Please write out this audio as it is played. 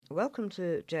Welcome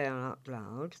to JR Out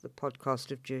Loud, the podcast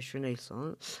of Jewish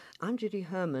Renaissance. I'm Judy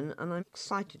Herman, and I'm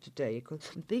excited today because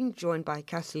I'm being joined by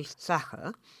Cassie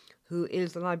Sacher, who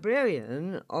is the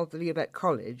librarian of the Liabeck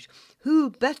College.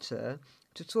 Who better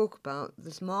to talk about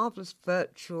this marvellous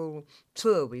virtual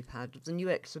tour we've had of the new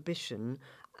exhibition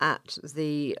at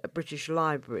the British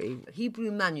Library,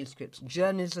 Hebrew Manuscripts,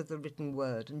 Journeys of the Written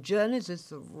Word. And journeys is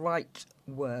the right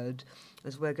word,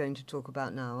 as we're going to talk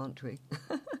about now, aren't we?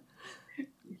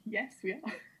 Yes, we are.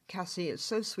 Cassie, it's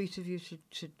so sweet of you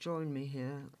to join me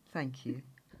here. Thank you.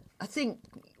 I think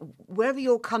wherever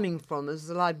you're coming from as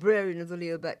the librarian of the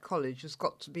Liabeck College has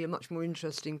got to be a much more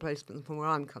interesting place than from where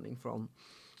I'm coming from.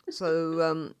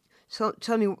 So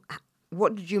tell me,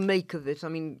 what did you make of it? I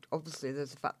mean, obviously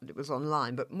there's the fact that it was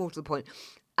online, but more to the point,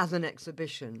 as an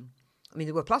exhibition. I mean,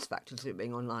 there were plus factors to it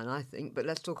being online, I think, but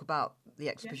let's talk about the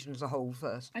exhibition as a whole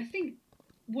first. I think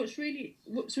what's really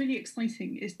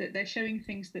exciting is that they're showing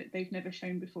things that they've never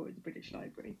shown before at the British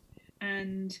Library.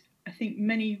 And I think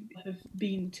many have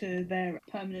been to their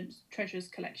permanent treasures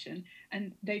collection,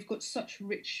 and they've got such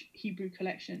rich Hebrew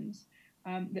collections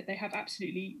that they have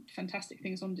absolutely fantastic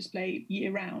things on display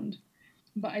year round.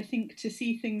 But I think to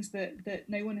see things that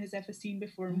no one has ever seen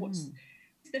before, and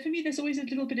for me, there's always a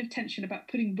little bit of tension about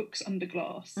putting books under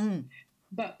glass.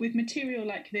 But with material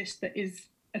like this that is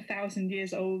 1,000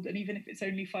 years old, and even if it's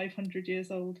only 500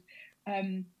 years old,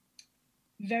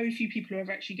 very few people are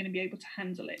ever actually going to be able to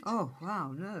handle it. Oh,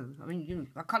 wow, no. I mean,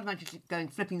 I can't imagine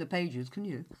flipping the pages, can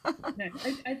you? No,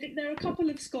 I think there are a couple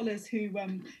of scholars who,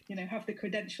 have the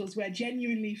credentials where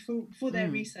genuinely for their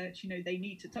research, they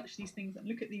need to touch these things and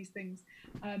look at these things.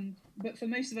 But for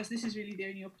most of us, this is really the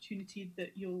only opportunity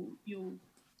that you'll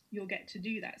get to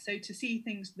do that. So to see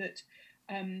things that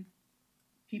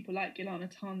people like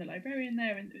Ilana Tan, the librarian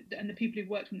there, and the people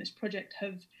who've worked on this project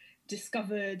have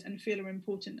discovered and feel are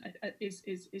important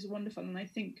is wonderful. And I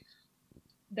think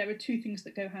there are two things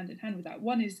that go hand in hand with that.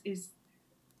 One is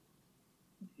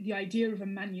the idea of a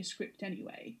manuscript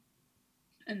anyway,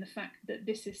 and the fact that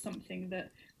this is something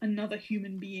that another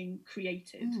human being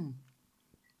created,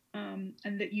 and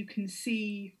that you can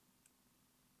see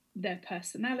their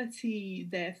personality,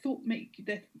 their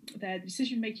their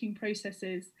decision-making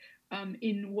processes,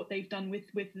 in what they've done with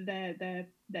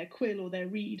their quill or their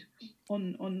reed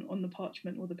on the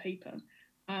parchment or the paper,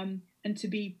 and to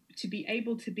be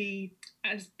able to be,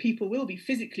 as people will be,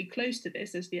 physically close to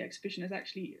this as the exhibition has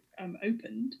actually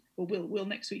opened, or will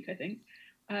next week, I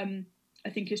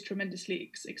think is tremendously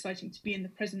exciting, to be in the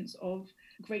presence of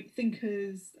great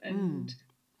thinkers and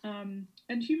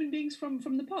human beings from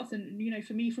the past, and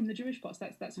for me, from the Jewish past,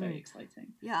 that's very exciting.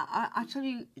 Yeah, I tell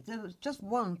you, there was just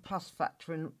one plus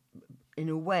factor in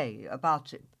a way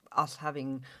about it, us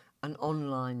having an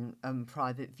online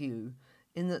private view,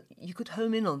 in that you could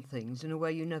home in on things in a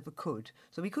way you never could.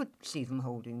 So we could see them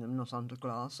holding them, not under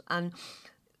glass, and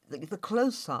the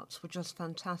close-ups were just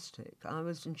fantastic. I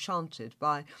was enchanted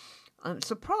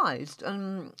surprised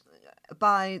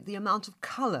by the amount of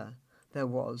colour there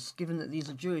was, given that these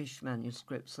are Jewish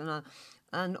manuscripts,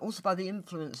 and also by the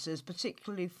influences,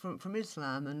 particularly from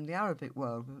Islam and the Arabic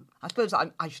world. I suppose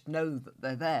I should know that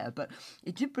they're there, but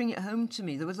it did bring it home to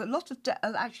me. There was a lot of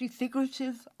actually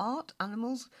figurative art,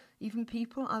 animals, even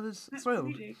people. I was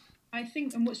thrilled. I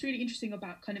think, and what's really interesting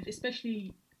about kind of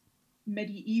especially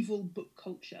medieval book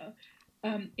culture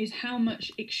is how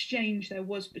much exchange there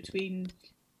was between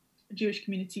Jewish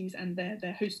communities and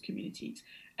their host communities.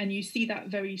 And you see that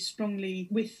very strongly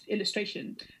with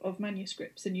illustration of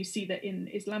manuscripts. And you see that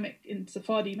in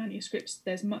Sephardi manuscripts,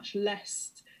 there's much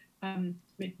less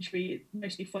imagery. It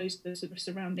mostly follows the sort of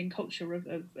surrounding culture of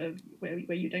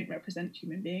where you don't represent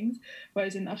human beings.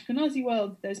 Whereas in the Ashkenazi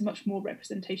world, there's much more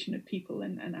representation of people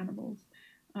and animals.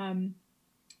 And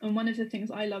one of the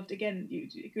things I loved, again,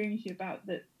 agreeing with you about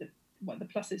what the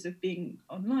pluses of being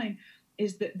online,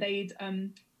 is that they'd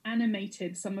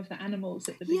animated some of the animals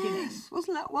at the beginning. Yes,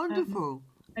 wasn't that wonderful?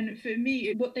 And for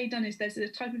me, what they've done is there's a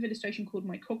type of illustration called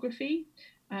micrography,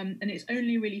 and it's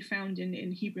only really found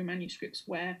in Hebrew manuscripts,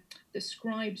 where the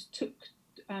scribes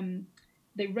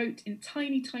they wrote in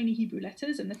tiny, tiny Hebrew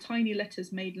letters, and the tiny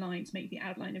letters make the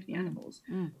outline of the animals.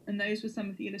 And those were some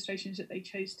of the illustrations that they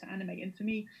chose to animate. And for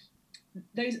me,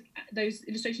 those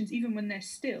illustrations, even when they're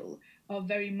still, are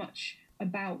very much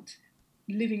about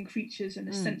living creatures and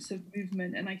a sense of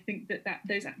movement, and I think that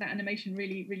animation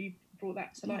really brought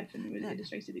that to life, and it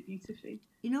illustrated it beautifully.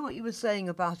 You know what you were saying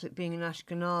about it being an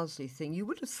Ashkenazi thing? You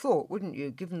would have thought, wouldn't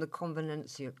you, given the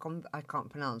conveniencia, I can't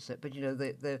pronounce it, but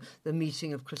the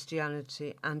meeting of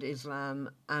Christianity and Islam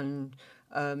and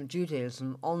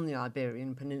Judaism on the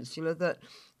Iberian Peninsula, that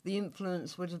the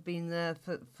influence would have been there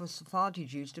for Sephardi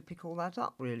Jews to pick all that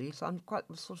up, really. So I'm quite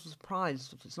sort of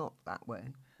surprised that it's not that way.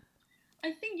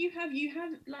 I think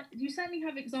you certainly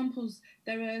have examples.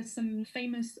 There are some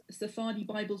famous Sephardi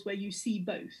Bibles where you see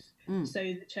both. So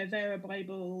the Cervera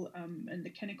Bible and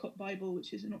the Kennicott Bible,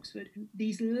 which is in Oxford,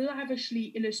 these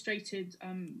lavishly illustrated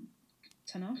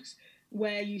Tanakhs,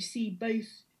 where you see both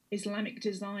Islamic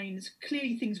designs,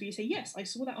 clearly things where you say, yes, I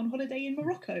saw that on holiday in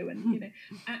Morocco, and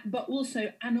but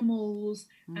also animals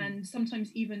and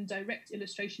sometimes even direct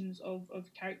illustrations of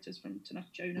characters from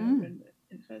Tanakh, Jonah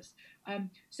and first.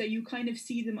 So you kind of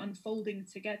see them unfolding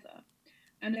together.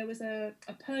 And there was a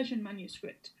Persian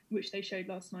manuscript which they showed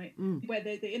last night, where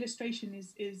the illustration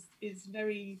is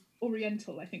very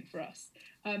oriental, I think, for us.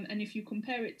 And if you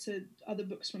compare it to other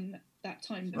books from that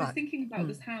time, what I was thinking about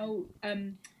was how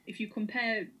if you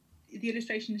compare the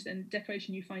illustrations and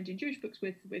decoration you find in Jewish books or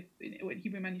in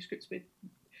Hebrew manuscripts with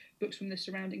books from the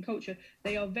surrounding culture,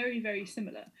 they are very, very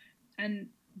similar. And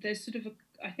there's sort of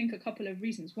I think a couple of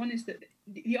reasons. One is that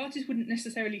the artists wouldn't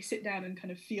necessarily sit down and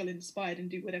kind of feel inspired and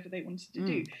do whatever they wanted to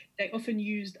do. They often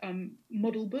used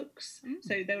model books,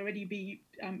 so there already be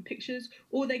pictures,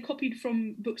 or they copied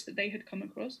from books that they had come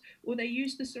across, or they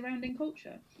used the surrounding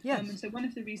culture. Yes. And so one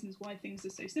of the reasons why things are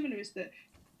so similar is that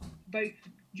both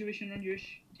Jewish and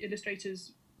non-Jewish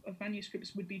illustrators of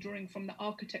manuscripts would be drawing from the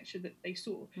architecture that they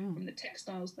saw, from the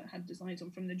textiles that had designs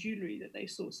on, from the jewellery that they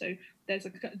saw. So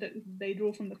they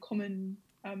draw from the common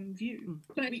view.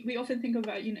 But we often think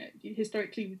about,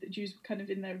 historically with the Jews kind of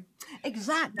in their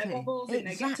bubbles, in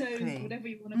their ghettos, whatever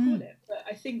you want to call it. But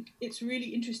I think it's really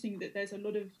interesting that there's a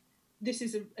lot of, this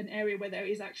is an area where there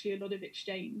is actually a lot of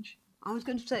exchange. I was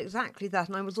going to say exactly that,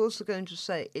 and I was also going to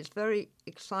say it's very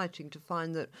exciting to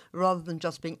find that rather than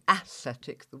just being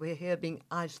aesthetic, that we're here being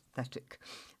aesthetic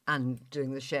and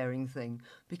doing the sharing thing,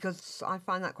 because I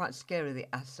find that quite scary, the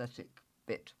aesthetic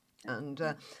bit. And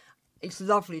it's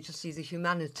lovely to see the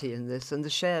humanity in this and the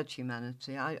shared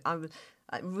humanity. I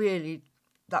really,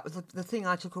 that was the thing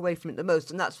I took away from it the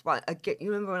most, and that's why, again, you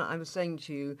remember when I was saying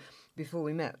to you before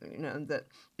we met, that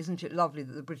isn't it lovely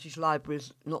that the British Library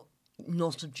is not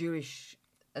a Jewish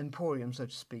emporium, so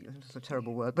to speak. It's a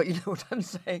terrible word, but you know what I'm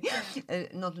saying.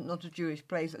 Not a Jewish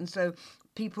place, and so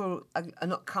people are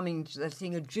not coming. They're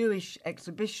seeing a Jewish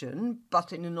exhibition,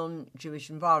 but in a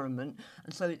non-Jewish environment,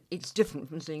 and so it's different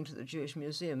from seeing to the Jewish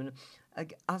Museum. And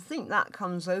I think that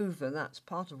comes over. That's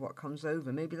part of what comes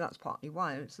over. Maybe that's partly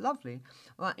why it's lovely.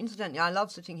 Well, incidentally, I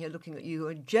love sitting here looking at you who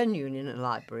are genuine in a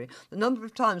library. The number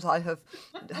of times I have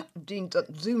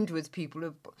zoomed with people,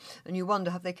 and you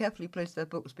wonder, have they carefully placed their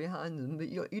books behind them? But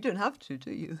you don't have to,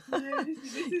 do you? No,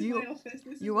 this is my office.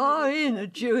 You are in a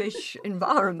Jewish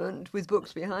environment with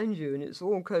books behind you, and it's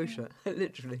all kosher,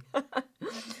 literally.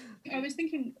 I was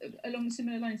thinking along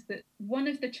similar lines that one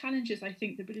of the challenges I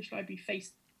think the British Library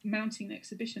faced mounting an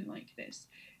exhibition like this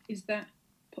is that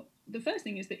the first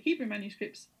thing is that Hebrew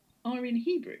manuscripts are in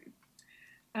Hebrew.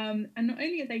 And not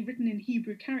only are they written in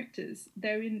Hebrew characters,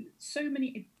 they're in so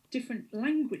many different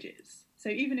languages. So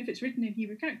even if it's written in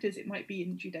Hebrew characters, it might be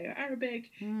in Judeo-Arabic,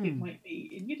 it might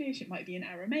be in Yiddish, it might be in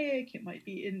Aramaic, it might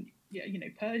be in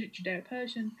Persian,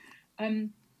 Judeo-Persian.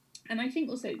 And I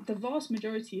think also the vast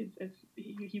majority of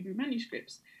Hebrew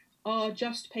manuscripts are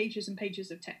just pages and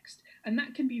pages of text, and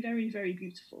that can be very, very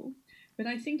beautiful. But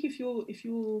I think if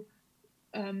you're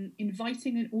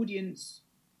inviting an audience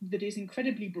that is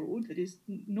incredibly broad, that is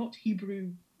not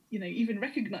Hebrew, even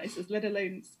recognizers, let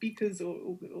alone speakers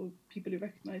or people who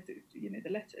recognize the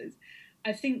letters,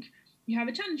 I think you have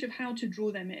a challenge of how to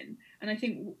draw them in. And I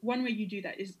think one way you do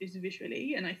that is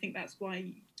visually, and I think that's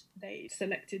why they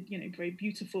selected, very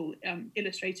beautiful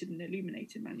illustrated and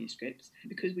illuminated manuscripts,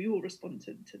 because we all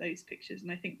responded to those pictures.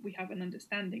 And I think we have an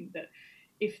understanding that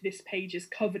if this page is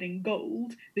covered in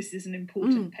gold, this is an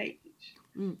important page.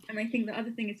 And I think the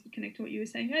other thing is to connect to what you were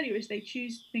saying earlier, is they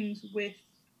choose things with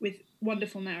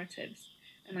wonderful narratives.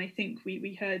 And I think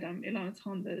we heard Ilana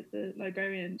Tan, the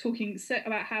librarian, talking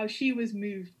about how she was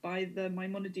moved by the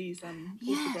Maimonides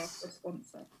autograph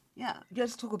response. Yeah,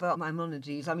 let's talk about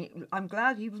Maimonides. I mean, I'm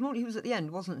glad he was at the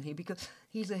end, wasn't he? Because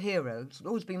he's a hero. It's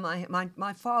always been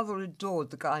my father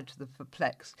adored the Guide to the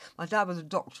Perplexed. My dad was a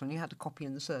doctor and he had a copy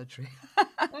in the surgery.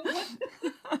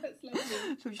 That's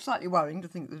lovely. So it's slightly worrying to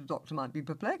think that a doctor might be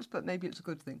perplexed, but maybe it's a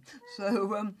good thing.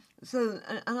 And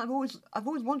I've always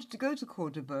wanted to go to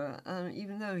Cordoba,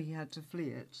 even though he had to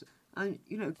flee it. And,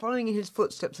 following in his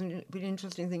footsteps would be an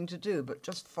interesting thing to do, but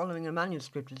just following a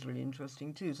manuscript is really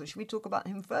interesting too. So should we talk about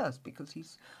him first, because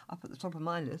he's up at the top of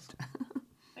my list?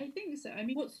 I think so. I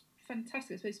mean, what's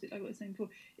fantastic, I suppose, like what I was saying before,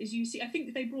 is I think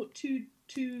that they brought two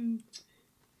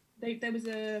there was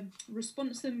a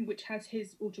responsum which has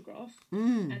his autograph,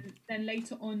 and then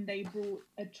later on they brought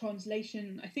a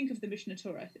translation, I think, of the Mishnah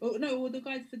Torah, or the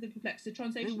Guide for the Perplexed, the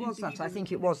translation. It was that. I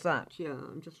think it was that. Yeah,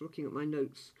 I'm just looking at my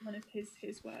notes. One of his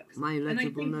works. My illegible and I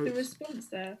think notes. The response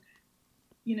there,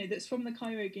 you know, that's from the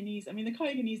Cairo Guineas. I mean, the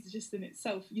Cairo Guineas is just in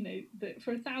itself, you know, that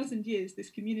for 1,000 years this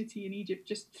community in Egypt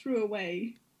just threw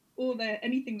away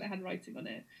anything that had writing on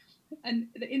it, and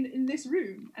in this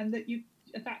room, and that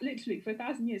literally for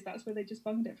 1,000 years that's where they just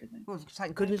bunged everything. Well,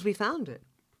 thank goodness we found it.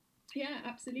 Yeah,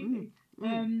 absolutely.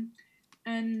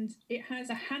 And it has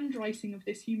a handwriting of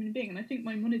this human being, and I think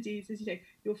Maimonides, as you say,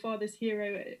 your father's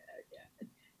hero,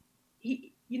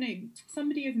 he, you know,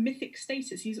 somebody of mythic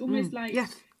status. He's almost like,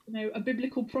 yes, you know, a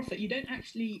biblical prophet. You don't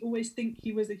actually always think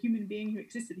he was a human being who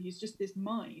existed. He's just this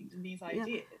mind and these ideas.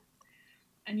 Yeah.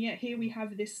 And yet here we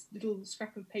have this little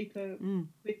scrap of paper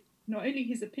with not only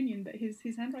his opinion but his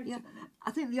handwriting. Yeah. On it.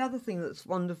 I think the other thing that's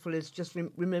wonderful is just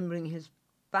remembering his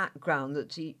background,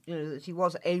 that he, you know, that he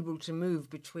was able to move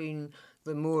between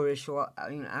the Moorish or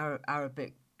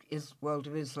Arabic world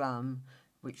of Islam,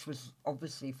 which was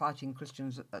obviously fighting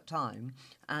Christians at that time,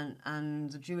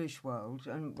 and the Jewish world,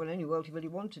 and any world he really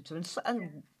wanted to,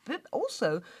 but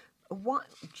also.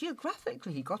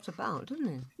 Geographically, he got about,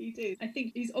 didn't he? He did. I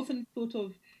think he's often thought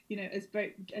of, you know,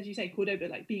 as you say, Cordoba,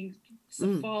 like being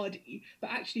Sephardi, but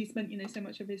actually spent, you know, so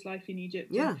much of his life in Egypt.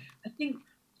 Yeah. And I think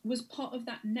was part of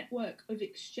that network of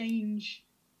exchange,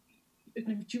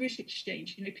 kind of Jewish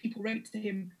exchange. You know, people wrote to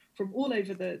him from all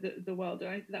over the world.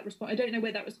 And I don't know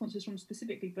where that response is from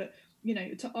specifically, but, you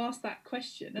know, to ask that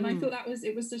question. And I thought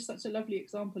it was just such a lovely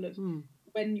example of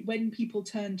when people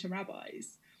turn to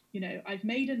rabbis. You know,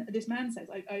 this man says,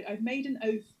 I've made an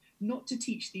oath not to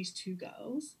teach these two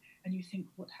girls. And you think,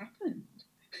 what happened?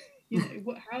 You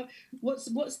know, what's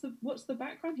the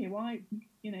background here? Why,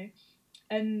 you know?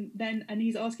 And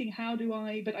he's asking,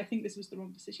 but I think this was the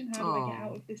wrong decision. How do I get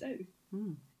out of this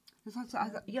oath?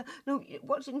 Yeah, no,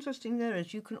 what's interesting there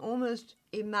is you can almost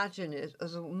imagine it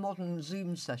as a modern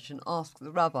Zoom session, ask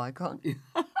the rabbi, can't you?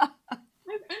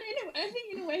 I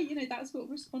think in a way, you know, that's what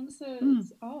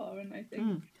responsors are, and I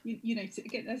think you know, to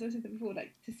get, as I said before,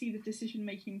 like to see the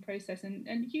decision-making process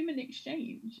and human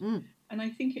exchange, and I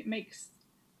think it makes,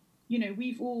 you know,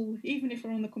 we've all, even if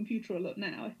we're on the computer a lot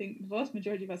now, I think the vast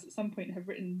majority of us at some point have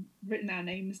written our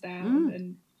names down,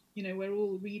 and you know, we're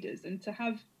all readers, and to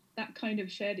have that kind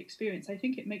of shared experience, I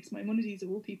think it makes Maimonides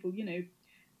of all people, you know,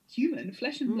 human,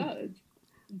 flesh and blood.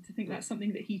 To think that's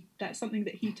something that he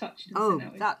touched. And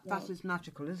sent out that is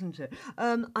magical, isn't it?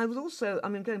 I was also, I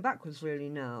mean, going backwards really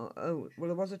now.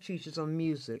 There was a treatise on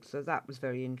music, so that was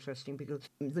very interesting because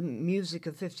the music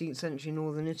of 15th century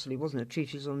northern Italy wasn't a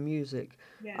treatise on music,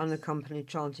 unaccompanied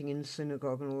chanting in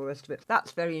synagogue and all the rest of it.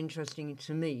 That's very interesting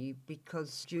to me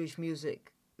because Jewish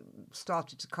music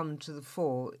started to come to the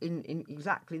fore in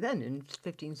exactly then in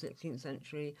 15th, 16th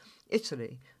century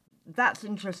Italy. That's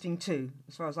interesting too,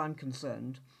 as far as I'm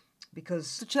concerned,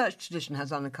 because the church tradition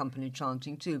has unaccompanied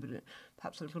chanting too, but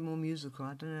perhaps a little more musical,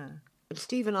 I don't know.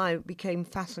 Steve and I became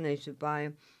fascinated by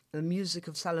the music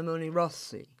of Salomone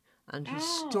Rossi and his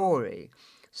story.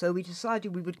 So we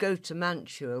decided we would go to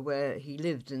Mantua, where he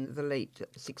lived in the late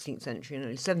 16th century and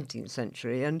early 17th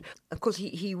century. And, of course,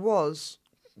 he was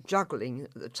juggling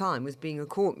at the time with being a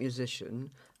court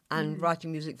musician and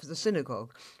writing music for the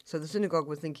synagogue. So the synagogue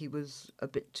would think he was a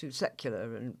bit too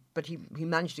secular, but he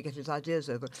managed to get his ideas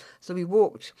over. So we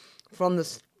walked from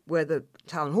where the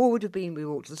town hall would have been, we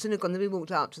walked to the synagogue, and then we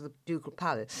walked out to the ducal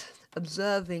palace,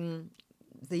 observing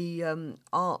the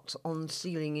art on the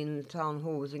ceiling in the town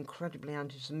hall was incredibly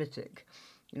anti-Semitic.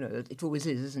 You know, it always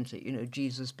is, isn't it? You know,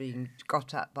 Jesus being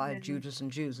got at by Judas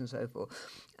and Jews and so forth.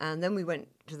 And then we went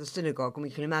to the synagogue, and we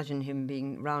can imagine him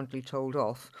being roundly told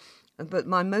off. But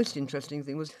my most interesting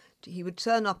thing was he would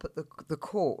turn up at the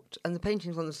court, and the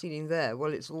paintings on the ceiling there,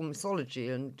 well, it's all mythology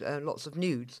and lots of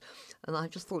nudes. And I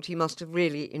just thought he must have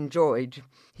really enjoyed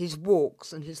his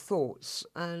walks and his thoughts.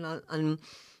 And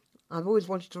I've always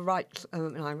wanted to write, I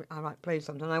write plays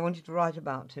sometimes, I wanted to write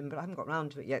about him, but I haven't got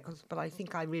round to it yet, but I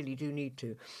think I really do need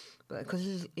to,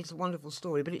 because it's a wonderful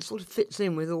story, but it sort of fits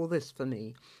in with all this for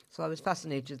me. So I was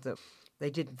fascinated that they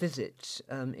did visit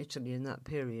Italy in that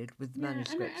period with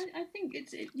manuscripts. And I think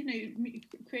it's you know,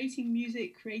 creating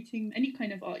music, creating any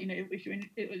kind of art. You know, if you're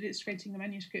illustrating a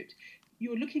manuscript,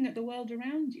 you're looking at the world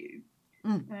around you.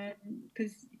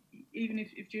 Because even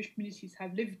if Jewish communities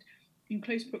have lived in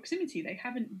close proximity, they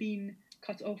haven't been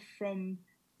cut off from,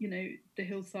 you know, the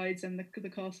hillsides and the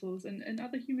castles and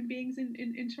other human beings in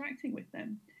interacting with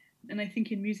them. And I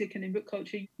think in music and in book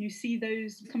culture, you see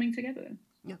those coming together.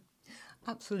 Yeah.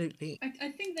 Absolutely.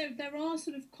 I think there are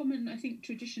sort of common, I think,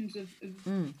 traditions of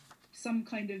some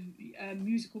kind of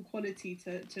musical quality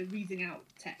to reading out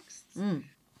texts.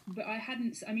 But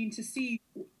I mean, to see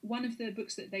one of the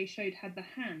books that they showed had the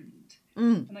hand,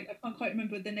 and I can't quite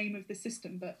remember the name of the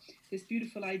system, but this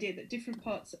beautiful idea that different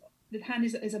parts, the hand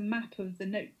is a map of the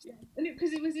notes. Yeah. And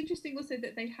because it was interesting also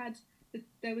that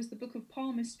there was the book of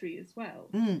palmistry as well.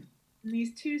 And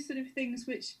these two sort of things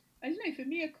which, I don't know, for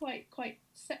me are quite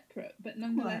separate, but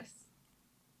nonetheless,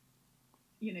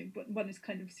 but one is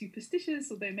kind of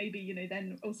superstitious, although maybe,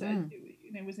 then also,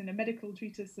 was in a medical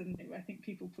treatise, and I think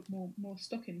people put more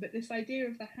stock in. But this idea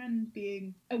of the hand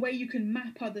being a way you can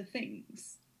map other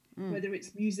things, whether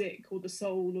it's music or the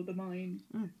soul or the mind,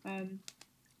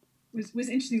 was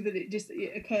interesting that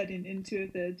it occurred in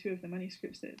two of the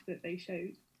manuscripts that they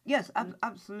showed. Yes,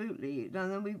 absolutely.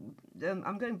 Now, then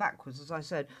I'm going backwards, as I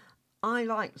said. I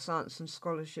like science and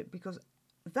scholarship because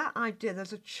that idea,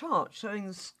 there's a chart showing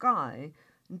the sky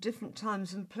in different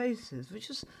times and places, which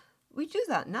is, we do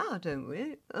that now, don't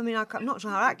we? I mean, I'm not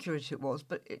sure how accurate it was,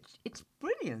 but it's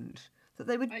brilliant that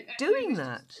they were doing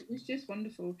that. It was just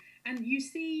wonderful. And you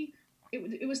see,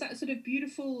 it was that sort of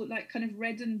beautiful, like kind of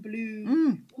red and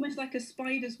blue, almost like a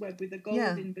spider's web with a gold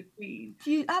in between.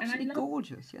 Absolutely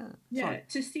gorgeous, yeah. Yeah, sorry.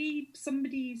 To see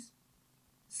somebody's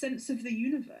sense of the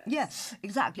universe. Yes,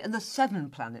 exactly. And the 7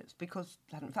 planets, because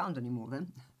I hadn't found any more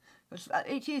then.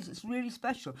 It's really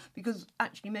special, because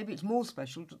actually maybe it's more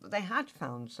special that they had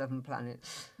found 7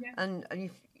 planets. Yeah. And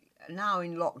now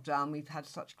in lockdown we've had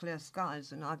such clear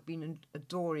skies, and I've been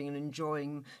adoring and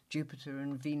enjoying Jupiter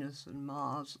and Venus and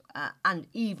Mars and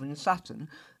even Saturn.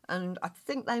 And I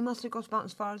think they must have got about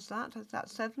as far as that. Is that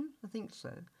 7? I think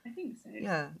so. I think so.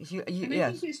 Yeah. I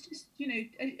think it's just,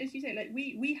 as you say, like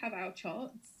we have our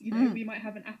charts. We might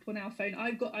have an app on our phone.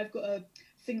 I've got a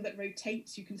thing that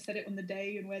rotates. You can set it on the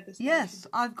day and where the sky Yes,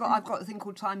 I've got a thing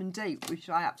called Time and Date, which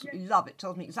I absolutely love. It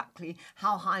tells me exactly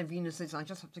how high Venus is. I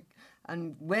just have to,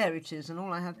 and where it is, and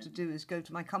all I have to do is go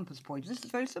to my compass point. This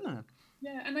is very similar.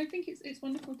 Yeah, and I think it's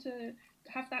wonderful to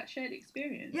have that shared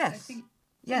experience. Yes. I think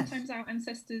sometimes our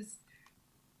ancestors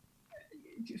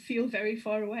feel very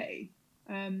far away,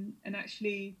 and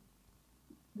actually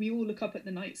we all look up at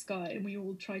the night sky and we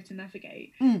all try to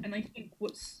navigate. And I think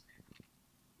what's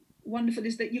wonderful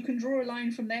is that you can draw a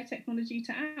line from their technology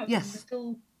to ours. Yes.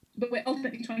 But we're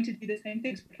ultimately trying to do the same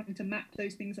things. We're trying to map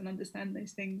those things and understand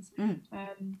those things.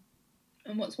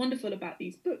 And what's wonderful about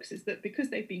these books is that because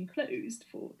they've been closed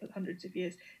for hundreds of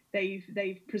years,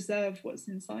 they've preserved what's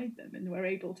inside them, and we're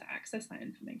able to access that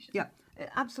information. Yeah,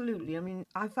 absolutely. I mean,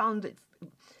 I found it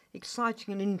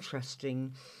exciting and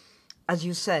interesting, as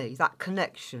you say, that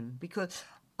connection, because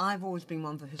I've always been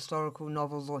one for historical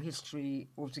novels or history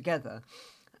altogether,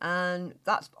 and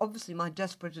that's obviously my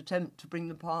desperate attempt to bring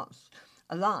the past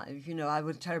alive. I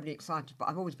was terribly excited, but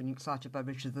I've always been excited by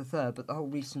Richard III, but the whole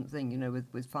recent thing,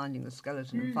 with finding the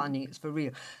skeleton and finding it's for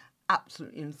real,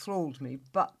 absolutely enthralled me.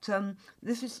 But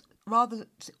this is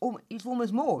it's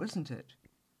almost more, isn't it?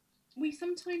 We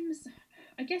sometimes,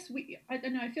 I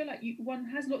don't know, I feel like one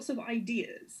has lots of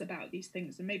ideas about these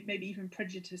things, and maybe even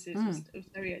prejudices or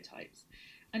stereotypes.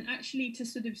 And actually to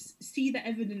sort of see the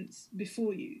evidence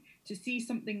before you, to see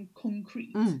something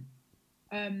concrete,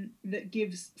 that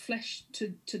gives flesh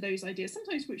to those ideas,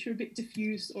 sometimes which are a bit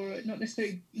diffuse or not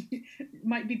necessarily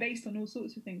might be based on all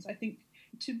sorts of things. I think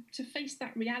to face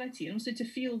that reality and also to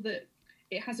feel that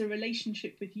it has a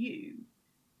relationship with you,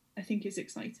 I think is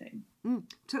exciting.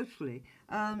 Totally.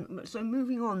 So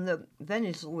moving on,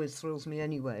 Venice always thrills me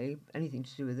anyway, anything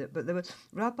to do with it, but there was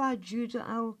Rabbi Judah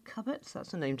Al-Kabetz,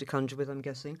 that's a name to conjure with, I'm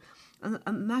guessing,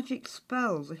 and Magic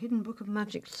Spells, a hidden book of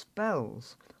magic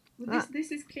spells. Well, this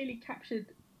has clearly captured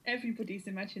everybody's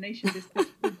imagination, this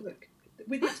book,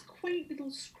 with its quaint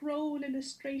little scroll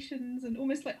illustrations and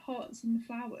almost like hearts and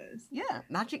flowers. Yeah,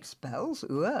 magic spells,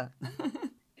 ooh.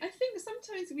 I think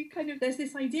sometimes there's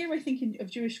this idea, I think, of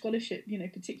Jewish scholarship,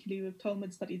 particularly with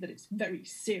Talmud study, that it's very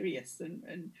serious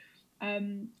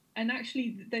and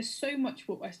actually there's so much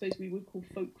what I suppose we would call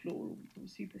folklore or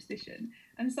superstition,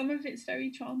 and some of it's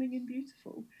very charming and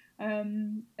beautiful.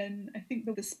 And I think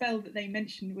the spell that they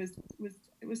mentioned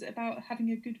was about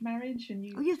having a good marriage, and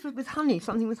you. Oh yes, with honey,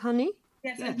 something with honey.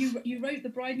 Yes, and you wrote the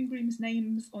bride and groom's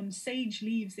names on sage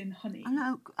leaves in honey. I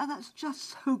know, that's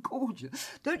just so gorgeous.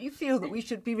 Don't you feel that we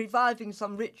should be reviving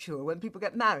some ritual when people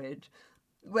get married,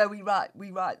 where we write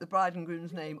the bride and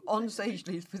groom's name on sage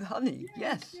leaves with honey?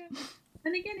 Yes. Yeah.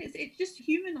 And again, it just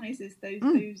humanises those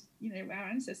our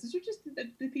ancestors, or just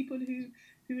the people who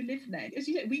lived there. As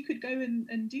you said, we could go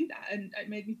and do that, and it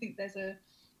made me think there's a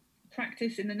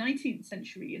practice in the 19th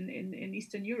century in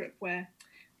Eastern Europe where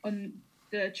on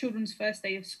the children's first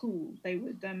day of school, they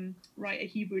would write a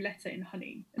Hebrew letter in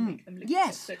honey and make them lick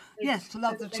Yes, it. yes, to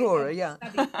love the Torah, yeah.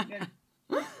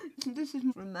 This is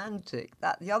romantic.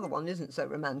 That the other one isn't so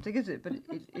romantic, is it? But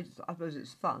it's I suppose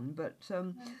it's fun. But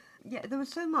yeah, there was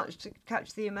so much to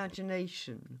catch the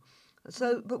imagination.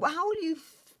 So, but how will you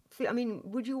feel? I mean,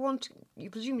 would you want to? You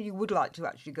presumably you would like to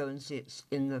actually go and see it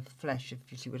in the flesh,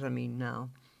 if you see what I mean now.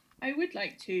 I would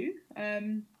like to.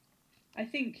 I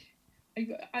think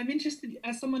I'm interested,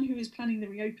 as someone who is planning the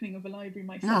reopening of a library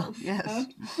myself. Oh, yes.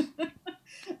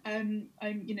 I'm,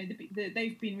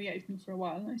 they've been reopened for a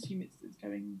while, and I assume it's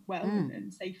going well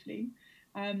and safely.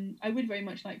 I would very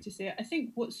much like to see it. I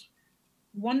think what's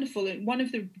wonderful, and one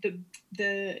of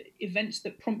the events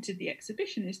that prompted the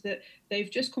exhibition is that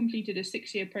they've just completed a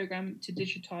 6-year program to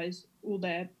digitize all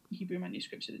their Hebrew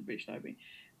manuscripts at the British Library,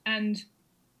 and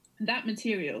that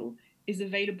material is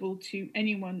available to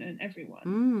anyone and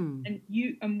everyone.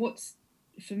 And what's,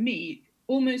 for me,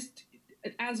 almost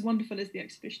as wonderful as the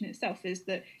exhibition itself is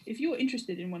that if you're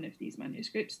interested in one of these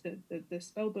manuscripts, the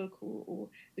spell book or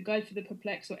the Guide for the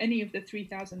Perplexed or any of the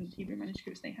 3,000 Hebrew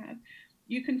manuscripts they have,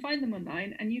 you can find them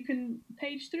online and you can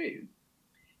page through.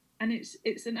 And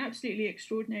it's an absolutely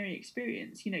extraordinary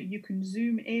experience. You can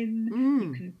zoom in,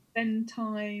 you can spend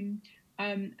time,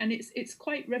 and it's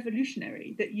quite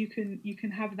revolutionary that you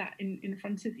can have that in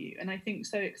front of you. And I think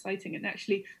so exciting. And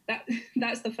actually,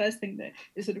 that's the first thing that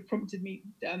it sort of prompted me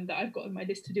that I've got on my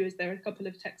list to do. Is there are a couple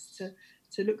of texts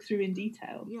to look through in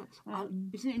detail. Yeah,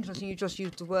 isn't it interesting? You just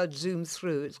used the word zoom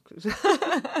through.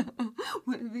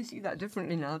 We see that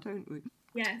differently now, don't we?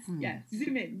 Yes, yes.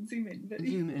 Zoom in. But...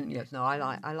 Zoom in, yes. No, I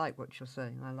like what you're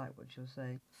saying.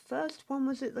 First one,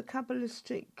 was it the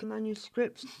Kabbalistic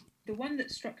manuscripts? The one that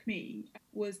struck me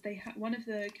was they had one of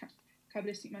the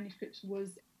Kabbalistic manuscripts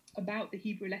was about the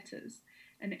Hebrew letters,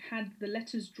 and it had the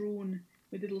letters drawn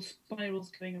with little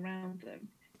spirals going around them,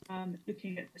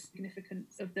 looking at the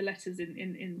significance of the letters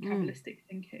in Kabbalistic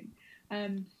thinking.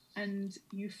 And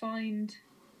you find,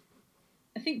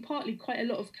 I think partly quite a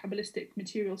lot of Kabbalistic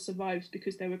material survives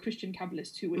because there were Christian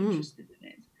Kabbalists who were interested in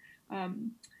it.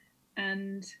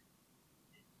 And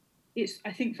it's,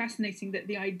 I think, fascinating that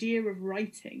the idea of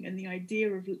writing and the idea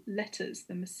of letters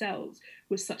themselves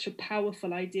was such a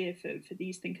powerful idea for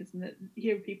these thinkers, and that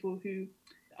here are people who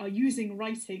are using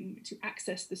writing to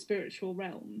access the spiritual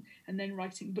realm and then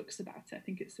writing books about it. I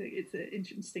think it's an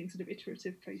interesting sort of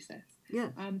iterative process.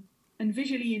 Yeah. And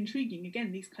visually intriguing,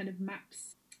 again, these kind of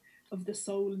maps of the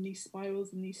soul and these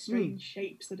spirals and these strange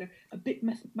shapes that are a bit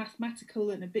mathematical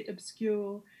and a bit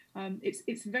obscure.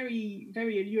 It's very,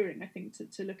 very alluring, I think,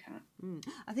 to look at.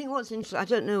 I think what's interesting, I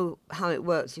don't know how it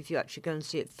works if you actually go and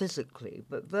see it physically,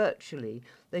 but virtually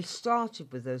they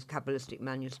started with those Kabbalistic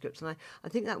manuscripts, and I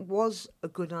think that was a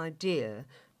good idea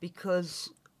because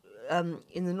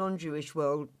in the non-Jewish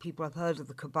world, people have heard of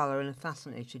the Kabbalah and are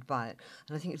fascinated by it.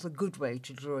 And I think it's a good way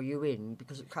to draw you in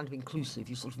because it's kind of inclusive.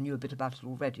 You sort of knew a bit about it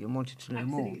already and wanted to know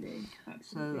more.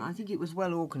 Absolutely. So I think it was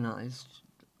well organised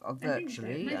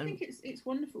virtually. I think it's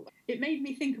wonderful. It made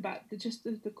me think about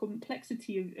the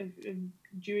complexity of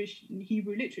Jewish and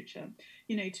Hebrew literature.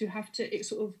 To have to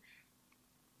sort of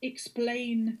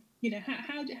explain.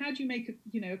 How do you make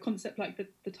a concept like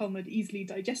the Talmud easily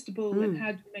digestible, and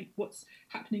how do you make what's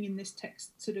happening in this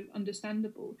text sort of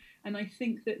understandable? And I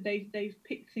think that they've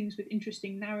picked things with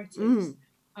interesting narratives,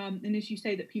 and as you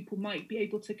say, that people might be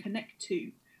able to connect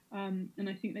to, and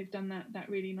I think they've done that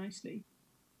really nicely.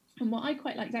 And what I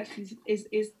quite liked actually is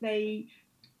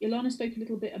Ilana spoke a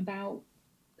little bit about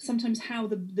sometimes how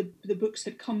the books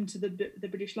had come to the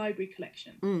British Library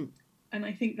collection, and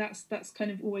I think that's kind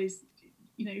of always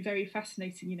very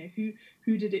fascinating.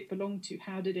 Who did it belong to?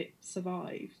 How did it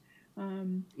survive?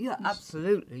 Yeah,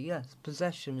 absolutely. Yes,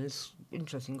 possession is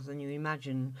interesting because then you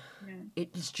imagine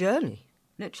its journey,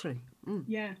 literally.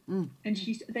 Yeah, and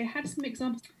they had some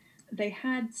examples. They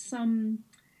had some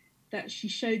that she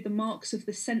showed the marks of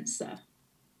the censor.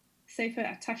 Sefer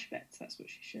Atashvet, that's what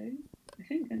she showed, I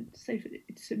think, and Sefer,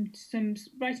 some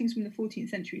writings from the 14th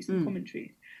century, some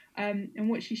commentaries. And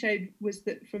what she showed was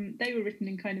that they were written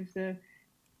in kind of the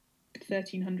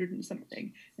 1300 and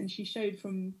something, and she showed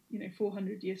from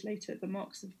 400 years later the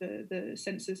marks of the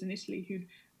censors in Italy who'd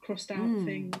crossed out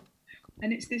things,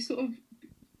 and it's this sort of,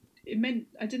 it meant,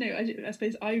 I don't know, I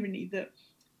suppose irony that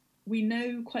we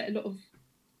know quite a lot of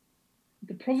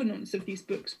the provenance of these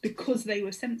books because they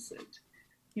were censored.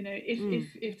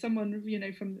 If someone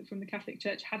from the Catholic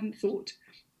Church hadn't thought,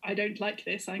 I don't like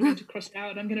this, I'm going to cross it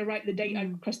out, I'm going to write the date I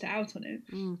crossed it out on it,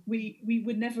 we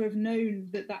would never have known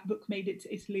that book made it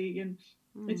to Italy, and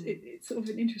It's sort of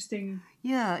an interesting.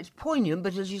 Yeah, it's poignant,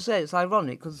 but as you say, it's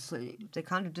ironic because they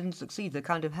kind of didn't succeed. They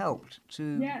kind of helped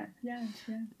Yeah.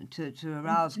 to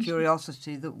arouse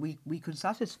curiosity that we could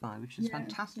satisfy, which is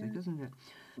fantastic, isn't it?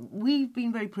 We've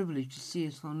been very privileged to see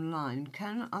it online.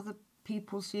 Can other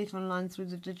people see it online through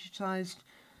the digitised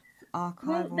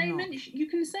archive or not? You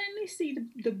can certainly see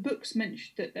the books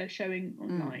mentioned that they're showing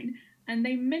online, and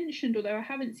they mentioned, although I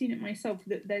haven't seen it myself,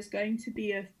 that there's going to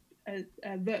be a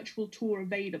virtual tour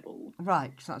available.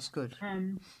 Right, that's good.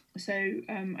 I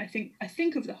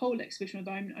think of the whole exhibition,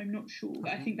 although I'm not sure.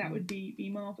 But I think that would be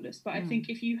marvelous. But I think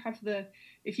if you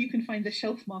can find the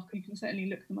shelf marker, you can certainly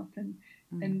look them up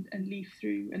and leaf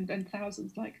through and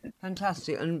thousands like them.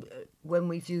 Fantastic. And when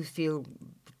we do feel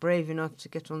brave enough to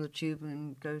get on the tube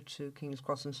and go to King's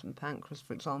Cross and St Pancras,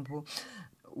 for example,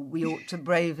 we ought to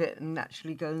brave it and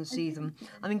actually go and see them.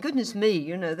 I mean, goodness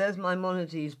me, there's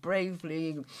Maimonides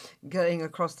bravely going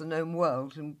across the known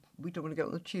world, and we don't want to get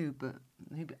on the tube, but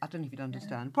maybe, I don't know if you'd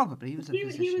understand. Probably he was a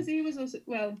physician. He was also,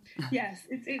 well, yes.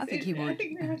 I think he would. I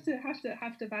think they have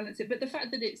to balance it, but the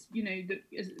fact that it's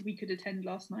that we could attend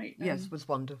last night. Yes, was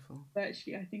wonderful.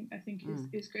 Virtually, I think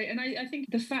is great, and I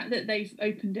think the fact that they've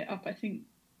opened it up, I think,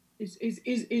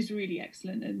 is really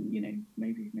excellent, and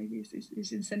maybe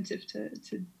is incentive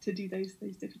to do those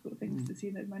difficult things, to see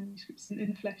those manuscripts in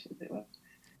the flesh, as it were.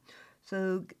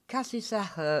 So, Cassie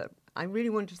Sacher, I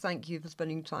really want to thank you for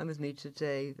spending time with me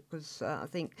today, because I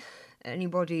think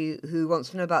anybody who wants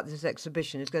to know about this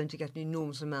exhibition is going to get an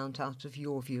enormous amount out of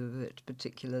your view of it,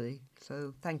 particularly.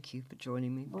 So thank you for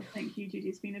joining me. Well, thank you, Judy.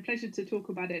 It's been a pleasure to talk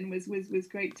about it, and was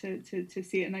great to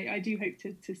see it, and I do hope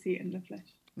to see it in the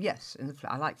flesh. Yes,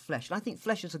 I like flesh. And I think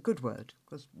flesh is a good word,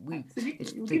 because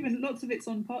Absolutely. Given lots of it's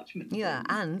on parchment. Yeah,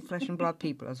 and flesh and blood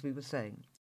people, as we were saying.